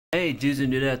Hey dudes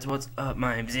and dudettes, what's up?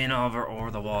 My name's Ian Oliver, or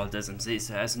The Wall Doesn't See.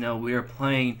 So as you know, we are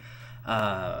playing,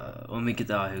 let me get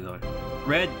the audio going.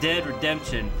 Red Dead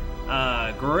Redemption,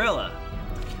 Guerrilla.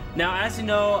 Now, as you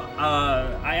know,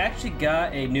 I actually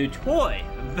got a new toy,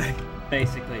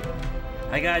 basically.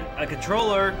 I got a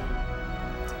controller,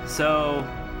 so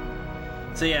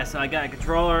I got a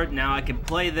controller. Now I can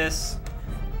play this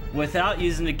without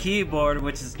using the keyboard,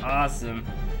 which is awesome.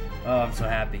 Oh, I'm so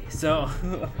happy. So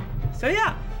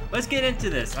yeah. Let's get into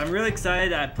this. I'm really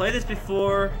excited. I played this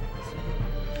before.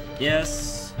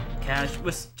 Yes,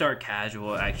 let's start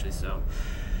casual actually. So,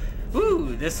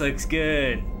 woo, this looks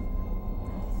good.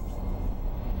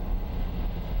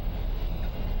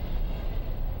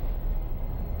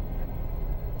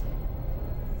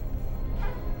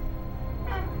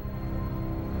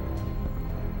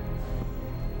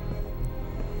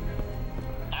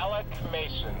 Alec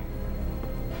Mason,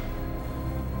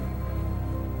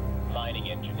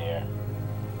 mining engineer,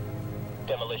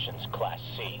 demolitions class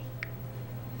C.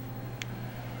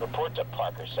 Report to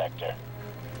Parker sector.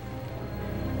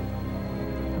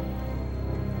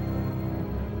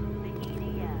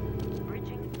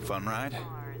 Fun ride?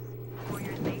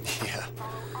 Yeah,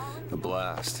 a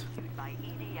blast.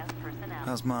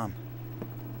 How's Mom?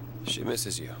 She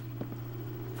misses you.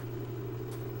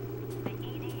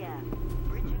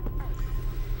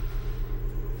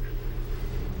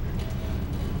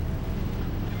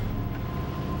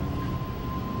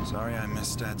 Sorry I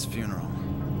missed Dad's funeral.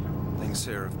 Things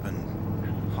here have been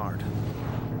hard.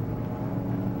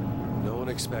 No one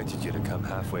expected you to come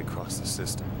halfway across the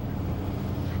system.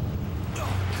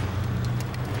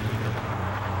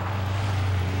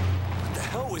 What the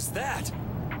hell was that?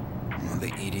 Well,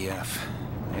 the EDF.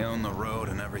 They own the road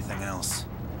and everything else.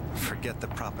 Forget the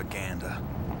propaganda.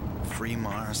 Free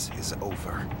Mars is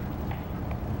over.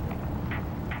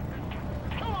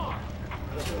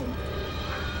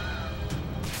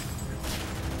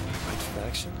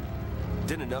 Action?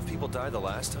 Didn't enough people die the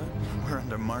last time? We're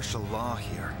under martial law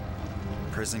here.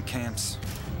 Prison camps,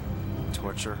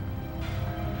 torture,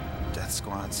 death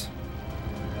squads.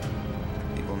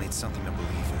 People need something to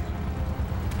believe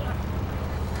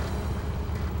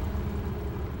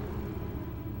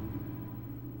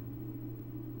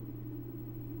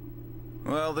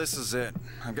in. Well, this is it.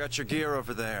 I've got your gear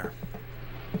over there.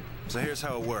 So here's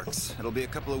how it works. It'll be a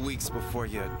couple of weeks before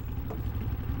you...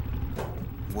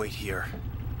 wait here.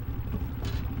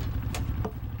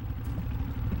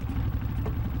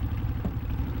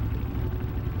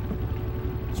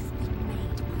 You've been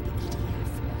made by the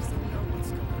EDF. They know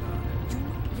what's going on. You're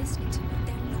not listening to me.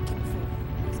 They're looking for you.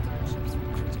 Those gunships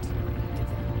were critically oriented.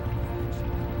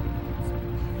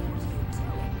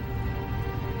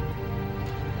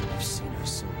 I've seen her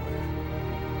somewhere.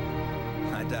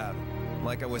 I doubt it.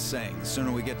 Like I was saying, the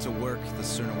sooner we get to work, the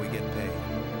sooner we get paid.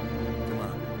 Come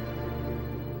on.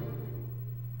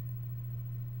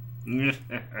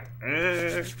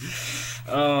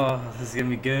 Oh, this is gonna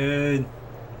be good.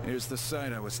 Here's the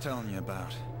site I was telling you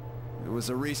about. It was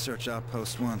a research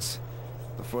outpost once,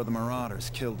 before the Marauders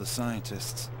killed the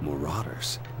scientists.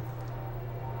 Marauders?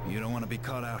 You don't want to be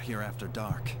caught out here after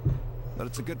dark, but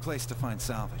it's a good place to find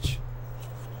salvage.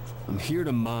 I'm here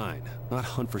to mine, not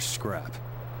hunt for scrap.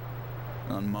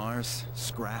 On Mars,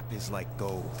 scrap is like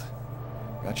gold.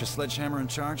 Got your sledgehammer and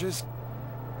charges?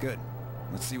 Good.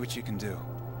 Let's see what you can do.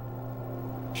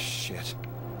 Shit.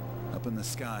 Up in the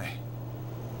sky.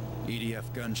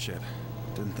 EDF gunship.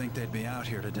 Didn't think they'd be out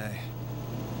here today.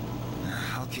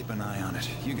 I'll keep an eye on it.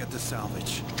 You get the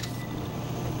salvage.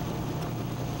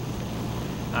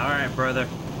 Alright, brother.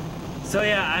 So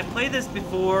yeah, I played this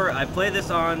before. I played this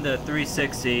on the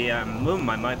 360. I'm moving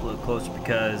my mic a little closer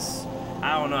because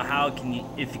I don't know how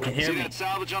if you can hear me. See that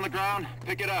salvage on the ground?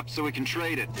 Pick it up so we can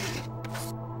trade it.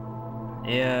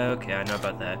 Yeah, okay, I know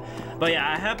about that. But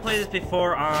yeah, I have played this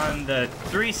before on the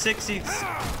 360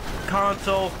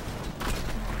 console.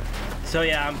 So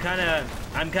yeah, I'm kind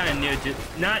of new to,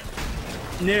 not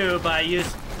new, but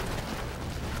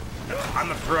I'm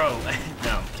a pro.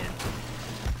 No, I'm kidding.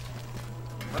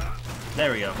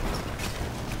 There we go.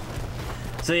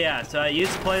 So yeah, so I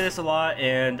used to play this a lot,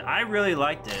 and I really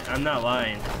liked it. I'm not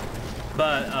lying.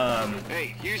 But,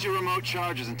 Hey, use your remote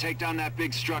charges and take down that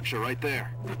big structure right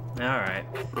there. alright.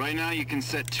 Right now you can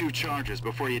set 2 charges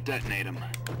before you detonate them.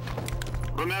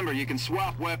 Remember, you can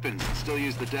swap weapons and still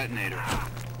use the detonator.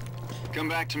 Come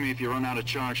back to me if you run out of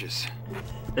charges.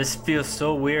 This feels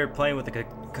so weird playing with the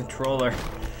controller.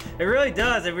 It really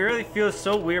does. It really feels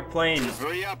so weird playing.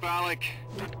 Hurry up, Alec.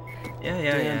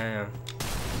 Yeah.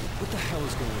 What the hell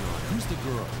is going on? Who's the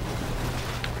girl?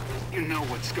 You know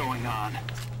what's going on.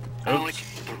 Oops. Alec,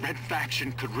 The Red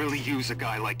Faction could really use a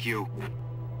guy like you.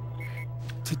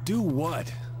 To do what?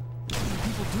 What are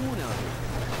people doing out here?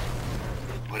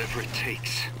 Whatever it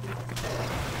takes.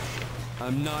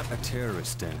 I'm not a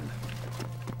terrorist, Dan.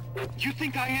 You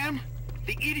think I am?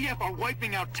 The EDF are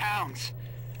wiping out towns.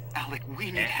 Alec, we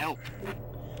need help.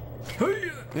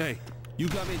 Hey, you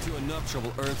got me into enough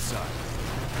trouble Earthside.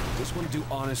 Just want to do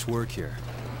honest work here.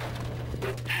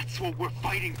 That's what we're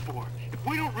fighting for. If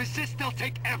we don't resist, they'll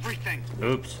take everything.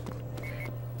 Oops.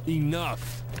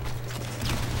 Enough.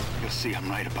 You'll see I'm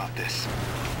right about this.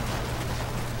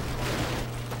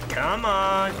 Come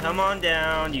on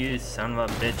down, you son of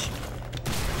a bitch.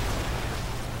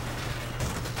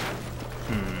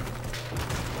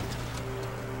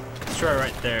 Let's try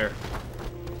right there.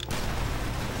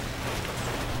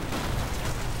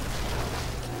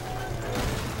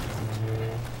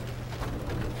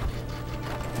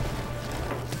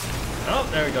 Oh,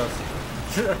 there he goes.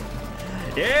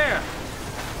 Yeah!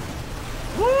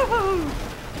 Woohoo!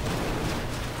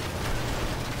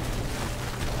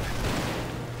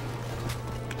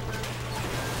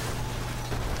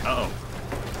 Uh-oh.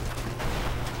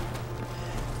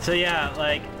 So yeah,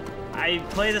 like, I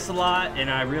play this a lot and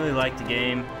I really like the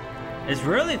game. It's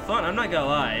really fun, I'm not gonna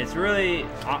lie. It's really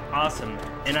awesome.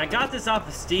 And I got this off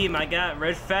of Steam. I got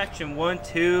Red Faction 1,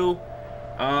 2,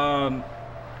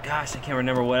 gosh, I can't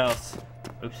remember what else.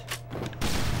 Oops.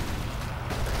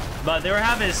 But they were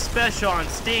having a special on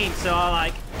Steam, so I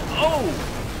like, oh!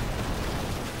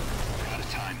 Out of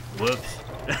time. Whoops.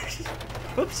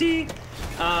 Whoopsie.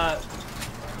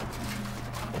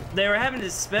 They were having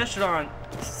this special on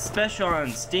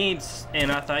Steam,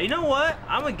 and I thought, you know what?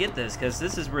 I'm gonna get this because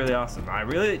this is really awesome. I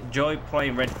really enjoy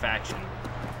playing Red Faction.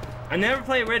 I never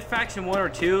played Red Faction 1 or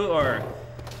 2 or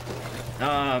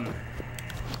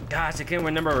gosh, I can't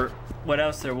remember what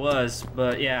else there was,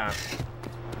 but yeah.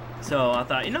 So I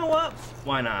thought, you know what?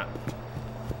 Why not?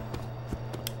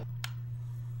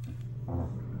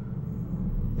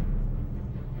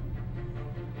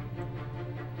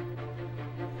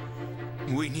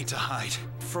 We need to hide.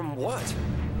 From what?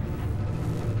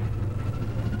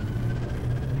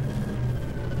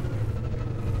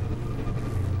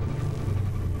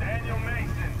 Daniel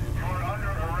Mason, you are under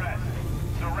arrest.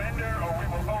 Surrender or we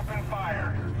will open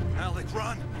fire. Alec,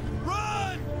 run!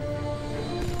 Run!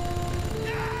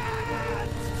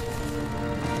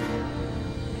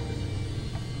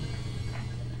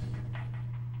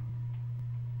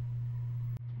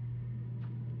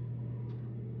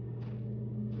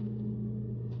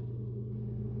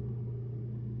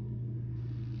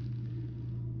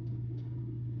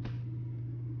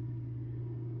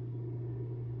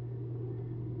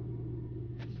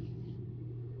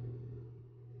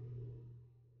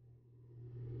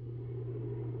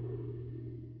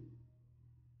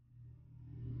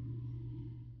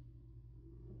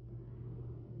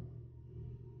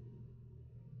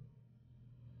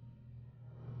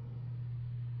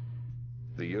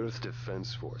 The Earth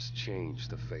Defense Force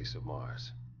changed the face of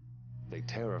Mars. They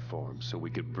terraformed so we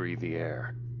could breathe the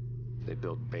air. They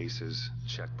built bases,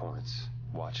 checkpoints,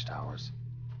 watchtowers.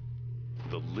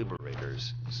 The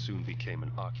Liberators soon became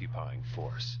an occupying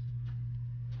force.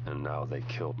 And now they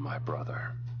killed my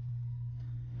brother.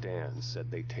 Dan said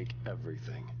they'd take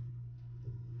everything.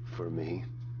 For me,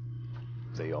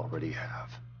 they already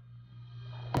have.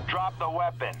 Drop the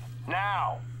weapon.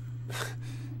 Now!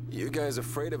 You guys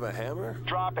afraid of a hammer?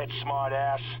 Drop it,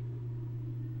 smartass.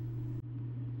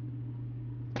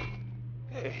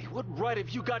 Hey, what right have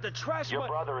you got to trash Your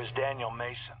brother is Daniel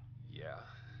Mason. Yeah,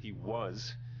 he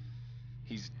was.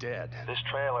 He's dead. This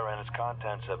trailer and its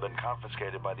contents have been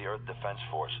confiscated by the Earth Defense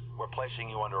Force. We're placing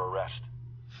you under arrest.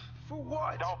 For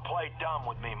what? Don't play dumb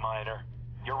with me, Miner.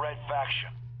 You're Red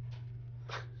Faction.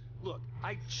 Look,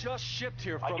 I just shipped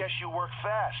here I from... guess you work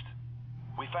fast.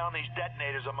 We found these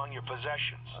detonators among your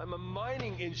possessions. I'm a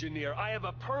mining engineer. I have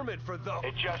a permit for the...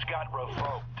 It just got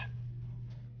revoked.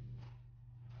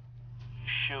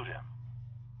 Shoot him.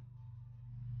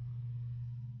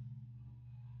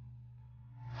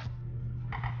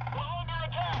 We're under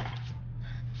attack!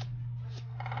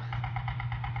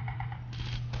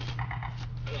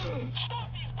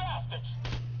 Stop these bastards!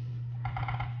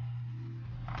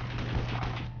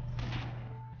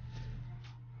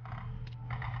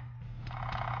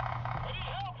 I need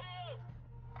help here!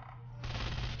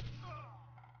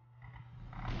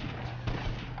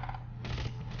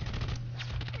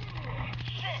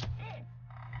 Shit!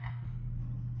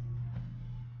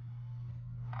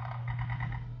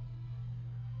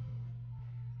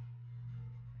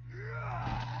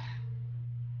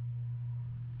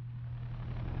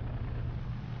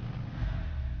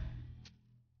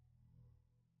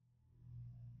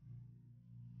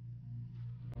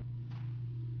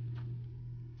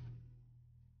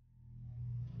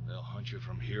 hunt you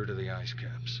from here to the ice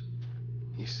caps.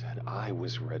 You said I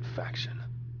was Red Faction.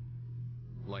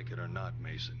 Like it or not,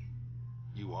 Mason,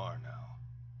 you are now.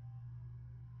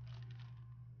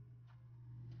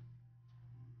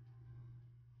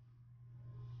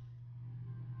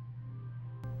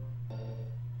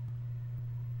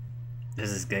 This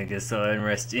is gonna get so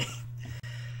interesting.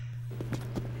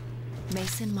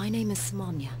 Mason, my name is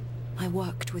Samanya. I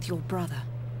worked with your brother.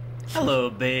 Hello,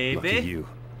 baby. Lucky you.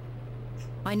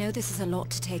 I know this is a lot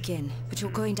to take in, but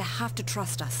you're going to have to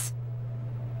trust us.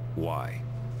 Why?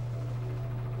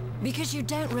 Because you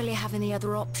don't really have any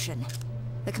other option.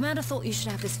 The commander thought you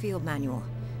should have this field manual.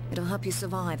 It'll help you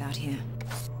survive out here.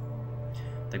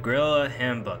 The Guerrilla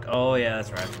Handbook. Oh yeah,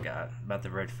 that's right, I forgot about the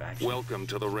Red Faction. Welcome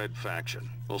to the Red Faction.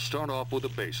 We'll start off with the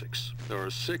basics. There are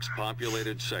 6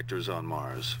 populated sectors on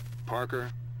Mars.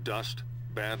 Parker, Dust,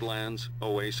 Badlands,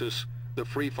 Oasis, the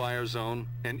Free Fire Zone,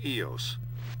 and Eos.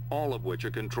 All of which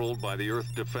are controlled by the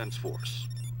Earth Defense Force.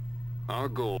 Our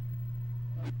goal...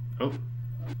 Oh.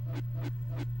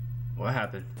 What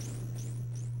happened?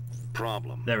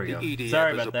 Problem. There we go. The EDF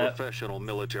Sorry is about a that. professional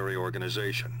military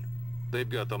organization. They've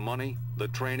got the money, the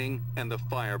training, and the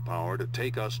firepower to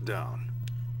take us down.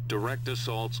 Direct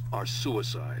assaults are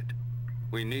suicide.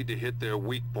 We need to hit their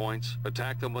weak points,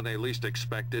 attack them when they least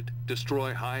expect it,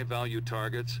 destroy high-value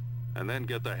targets, and then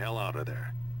get the hell out of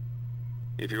there.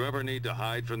 If you ever need to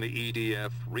hide from the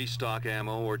EDF, restock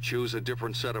ammo, or choose a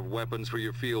different set of weapons for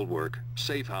your field work,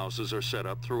 safe houses are set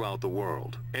up throughout the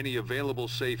world. Any available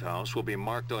safe house will be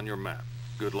marked on your map.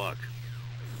 Good luck.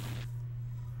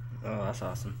 Oh, that's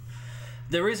awesome.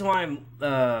 The reason why I'm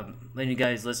letting you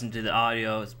guys listen to the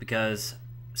audio is because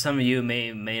some of you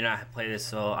may not have played this,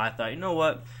 so I thought, you know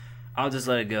what, I'll just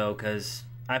let it go, because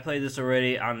I played this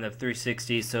already on the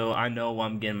 360, so I know what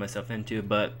I'm getting myself into.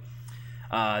 But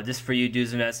just for you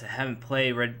dudes and us that haven't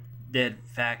played Red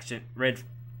Faction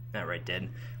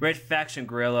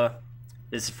Guerrilla,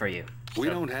 this is for you. We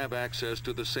don't have access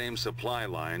to the same supply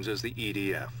lines as the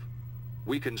EDF.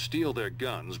 We can steal their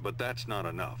guns, but that's not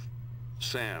enough.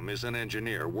 Sam is an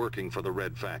engineer working for the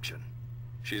Red Faction.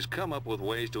 She's come up with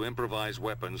ways to improvise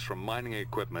weapons from mining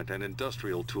equipment and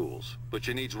industrial tools, but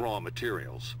she needs raw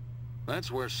materials. That's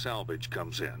where salvage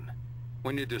comes in.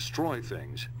 When you destroy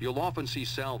things, you'll often see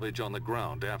salvage on the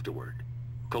ground afterward.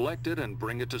 Collect it and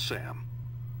bring it to Sam.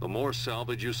 The more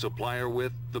salvage you supply her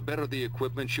with, the better the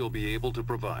equipment she'll be able to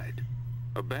provide.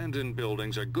 Abandoned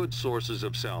buildings are good sources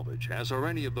of salvage, as are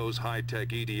any of those high-tech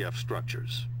EDF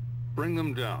structures. Bring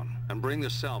them down, and bring the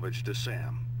salvage to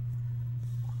Sam.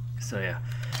 So yeah,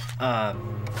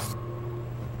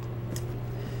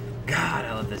 God,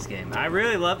 I love this game. I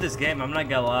really love this game. I'm not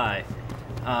gonna lie.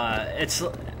 It's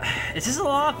just a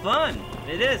lot of fun.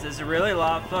 It is. It's really a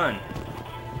lot of fun.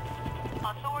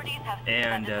 Authorities have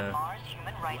And Mars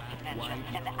human rights convention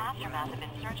and the aftermath of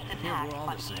insurgent attacks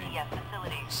on EDF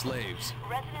facilities. Slaves.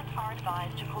 Residents are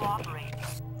advised to cooperate.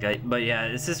 okay, but yeah,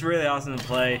 it's just really awesome to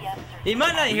play. You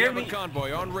might not hear me.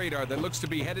 Convoy on radar that looks to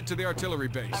be headed to the artillery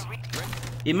base.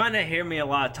 You might not hear me a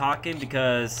lot talking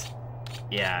because,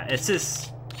 yeah, it's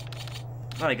just,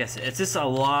 like I said, it's just a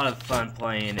lot of fun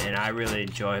playing, and I really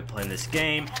enjoy playing this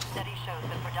game.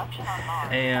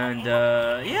 And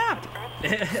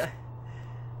yeah.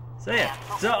 So yeah,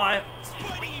 so I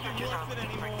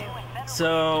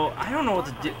don't know what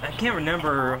to do. I can't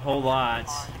remember a whole lot.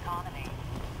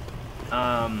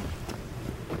 I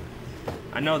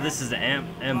know this is the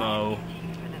ammo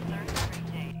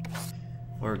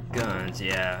or guns.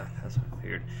 Yeah, that's what I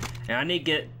figured. And I need to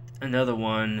get another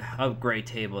one, upgrade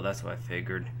table. That's what I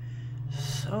figured.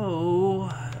 So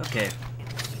okay.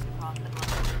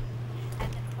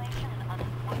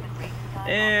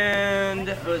 And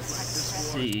let's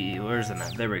see, where's the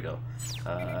map? There we go.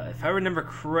 If I remember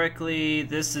correctly,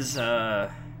 this is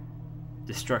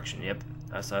destruction. Yep,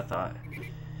 that's what I thought.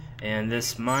 And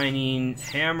this mining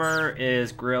hammer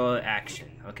is guerrilla action.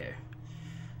 Okay,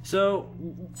 so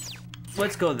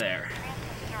let's go there.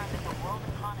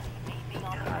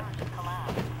 God.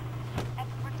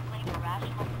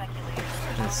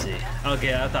 Let's see.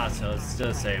 Okay, I thought so. It's still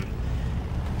the same.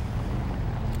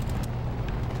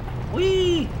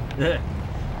 Whee!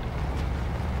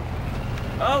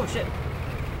 Oh shit!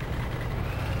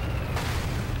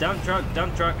 Dump truck,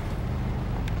 dump truck.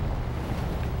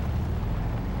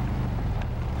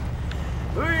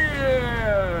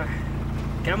 Whee!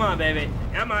 Come on, baby.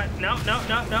 Come on. No, no,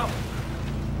 no, no.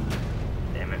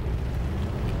 Damn it.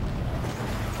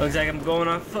 Looks like I'm going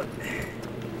on foot.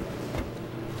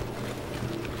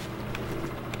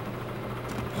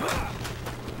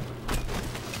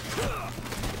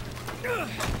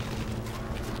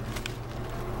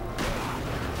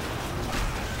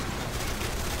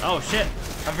 Oh shit!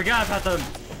 I forgot about them.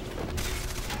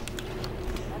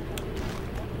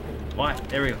 Why?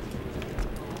 There we go.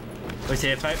 Wait,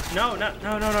 say if I no.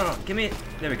 Give me it.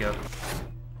 There we go.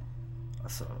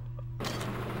 Also.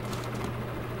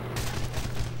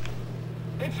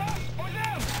 It's us or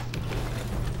them!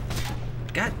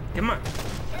 God, come on.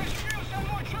 They should send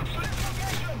more troops to this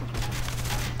location!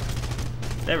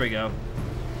 There we go.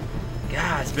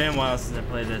 God, it's been a while since I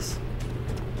played this.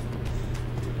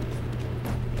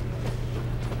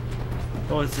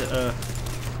 Oh, it's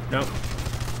nope.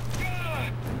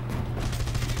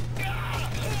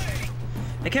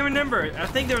 I can't remember. I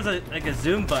think there was like a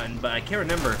zoom button, but I can't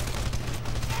remember.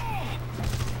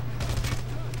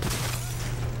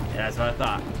 Yeah, that's what I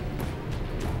thought.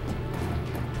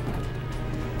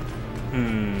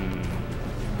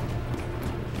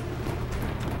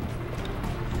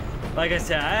 Like I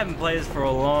said, I haven't played this for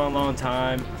a long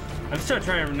time. I'm still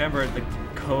trying to remember the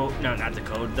code. No, not the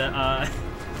code. The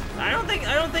I don't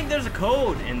think there's a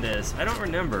code in this. I don't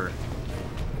remember.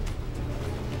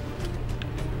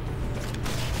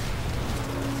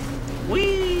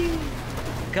 Whee!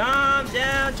 Calm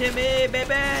down to me,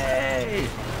 baby!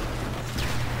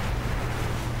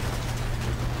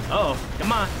 Oh,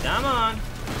 come on, come on!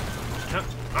 Come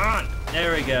on!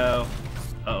 There we go.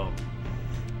 Uh-oh.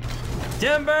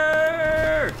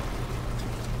 Timber!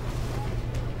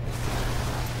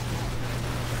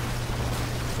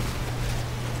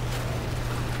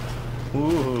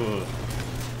 Ooh.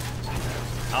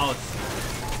 Oh.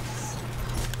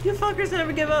 You fuckers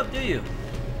never give up, do you?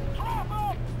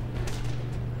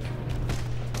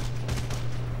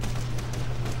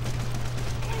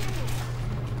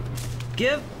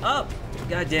 Give up!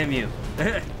 God damn you.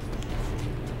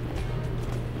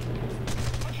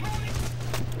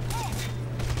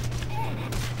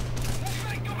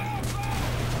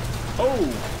 Oh!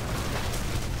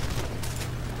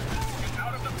 Get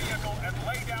out of the vehicle and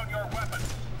lay down your weapon.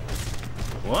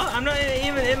 What? I'm not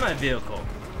even in my vehicle.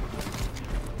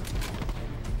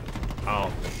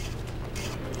 Oh.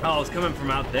 Oh, it's coming from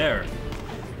out there.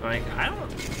 Like,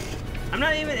 I'm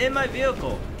not even in my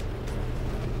vehicle.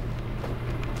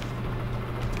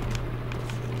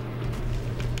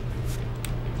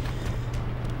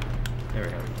 There we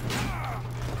go.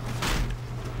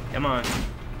 Come on.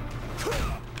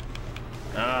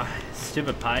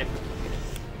 Stupid pipe.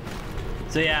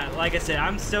 So yeah, like I said,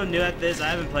 I'm still new at this. I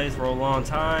haven't played this for a long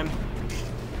time.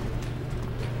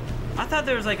 I thought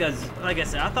there was like I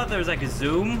said, I thought there was like a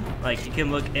zoom, like you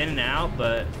can look in and out,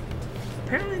 but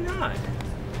apparently not.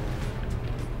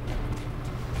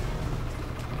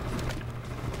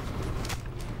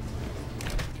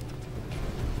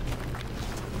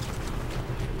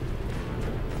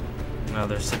 Oh,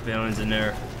 there's civilians in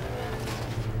there.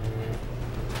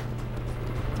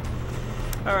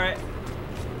 Alright.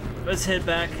 Let's head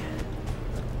back.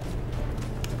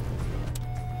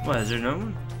 What, is there no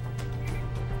one?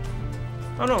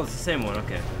 Oh no, it's the same one,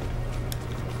 okay.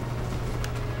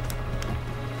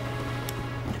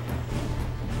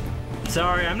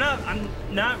 Sorry, I'm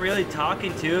not really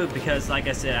talking to it because like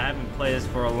I said, I haven't played this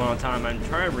for a long time. I'm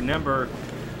trying to remember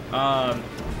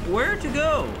where to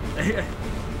go.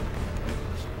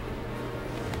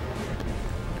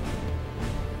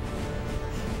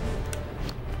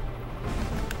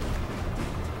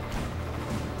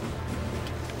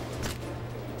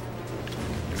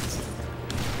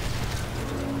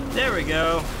 There we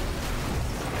go.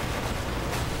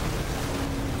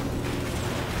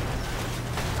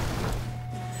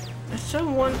 There's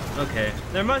someone. Okay,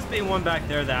 there must be one back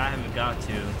there that I haven't got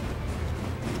to.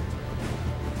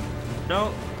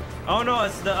 No. Oh no,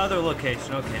 it's the other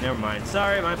location. Okay, never mind.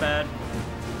 Sorry, my bad.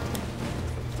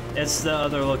 It's the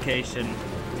other location.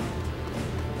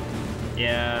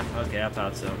 Yeah, okay, I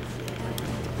thought so.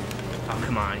 Oh,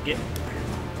 come on, get.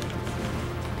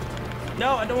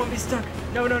 No, I don't want to be stuck.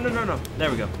 No. There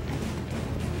we go.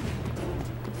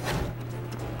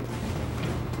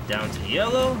 Down to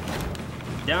yellow.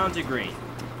 Down to green.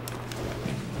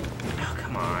 Oh,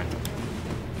 come on.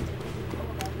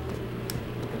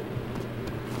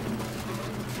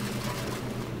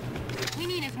 We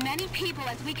need as many people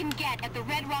as we can get at the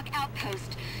Red Rock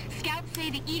outpost. Scouts say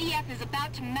the EDF is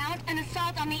about to mount an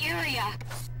assault on the area.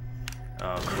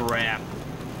 Oh, crap.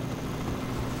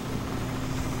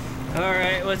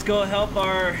 Alright, let's go help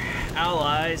our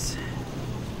allies.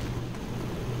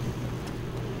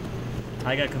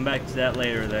 I gotta come back to that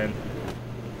later then.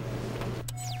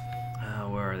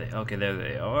 Where are they? Okay, there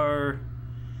they are.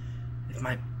 If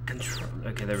my control.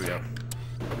 Okay, there we go.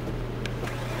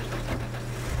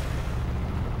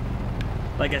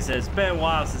 Like I said, it's been a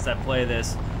while since I played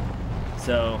this.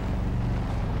 So.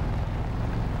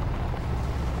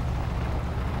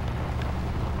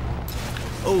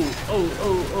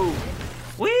 Oh.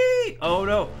 Whee! Oh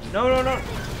no. No.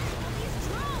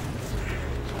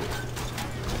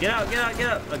 Get out.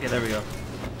 Okay, there we go.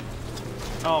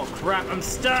 Oh crap, I'm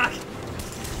stuck.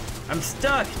 I'm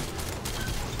stuck.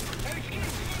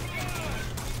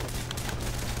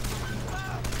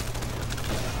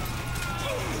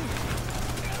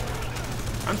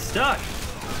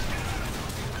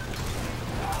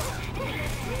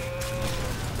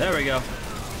 There we go.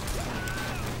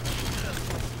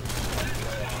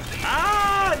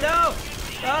 Ah, no!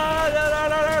 Ah,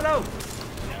 no!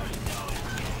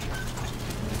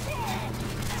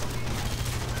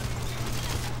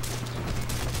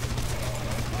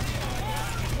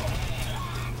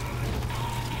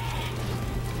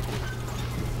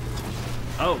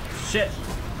 Oh, shit.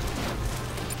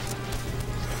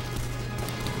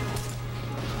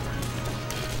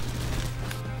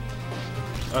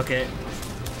 Okay.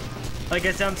 Like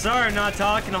I said, I'm sorry I'm not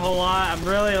talking a whole lot. I'm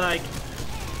really like...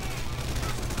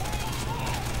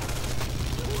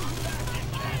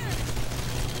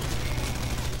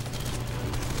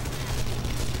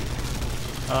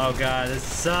 Oh god, this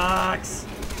sucks.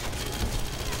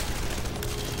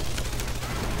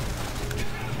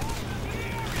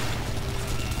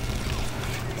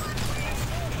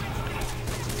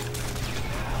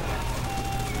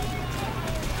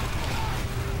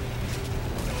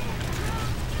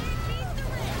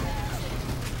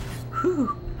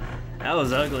 Whew. That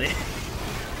was ugly.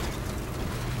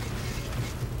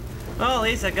 Well, at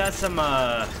least I got some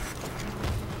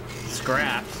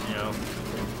scraps, you know.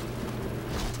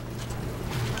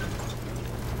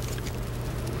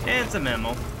 And some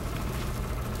ammo.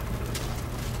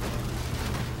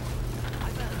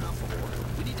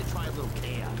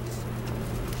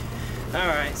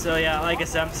 Alright, so yeah, like I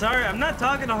said, I'm sorry, I'm not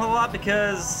talking a whole lot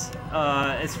because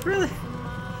it's really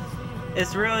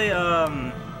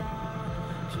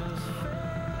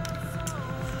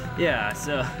yeah,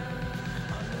 so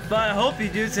but I hope you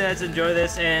do enjoy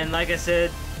this, and like I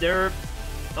said,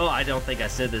 I don't think I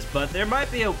said this, but there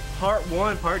might be a part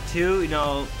 1, part 2, you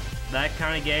know, that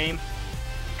kind of game,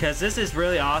 because this is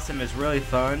really awesome. It's really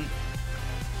fun,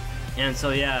 and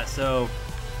so yeah, so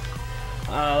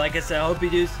like I said, I hope you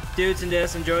dudes and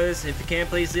dudes enjoy this. If you can,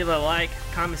 please leave a like,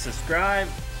 comment, subscribe.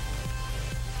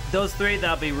 Those 3,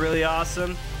 that'll be really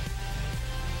awesome.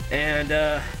 And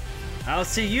I'll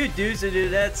see you dudes and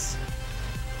dudettes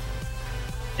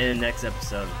in the next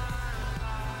episode.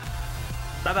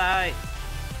 Bye bye.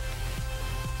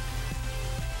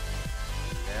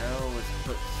 Now let's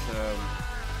put some.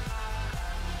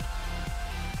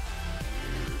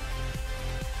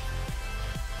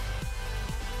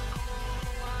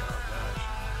 Oh gosh.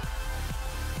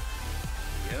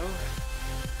 There we go.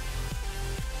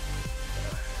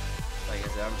 Like I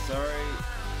said, I'm sorry,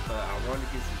 but I wanted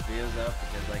to get some videos up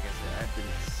because, like I said, I've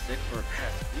been sick for the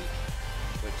past week,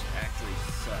 which actually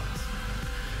sucks.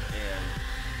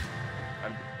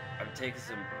 And I'm taking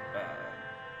some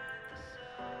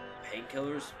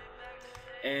painkillers,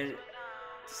 and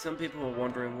some people are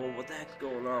wondering, well, what the heck's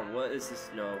going on? What is this?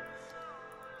 No.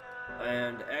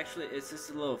 And actually, it's just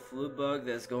a little flu bug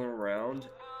that's going around.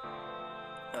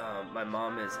 My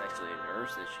mom is actually a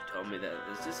nurse, and she told me that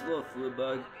it's just a little flu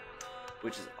bug,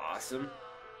 which is awesome.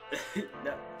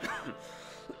 No.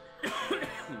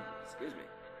 Excuse me.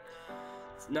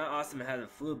 It's not awesome to have a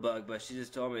flu bug, but she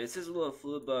just told me it's just a little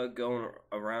flu bug going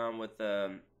around with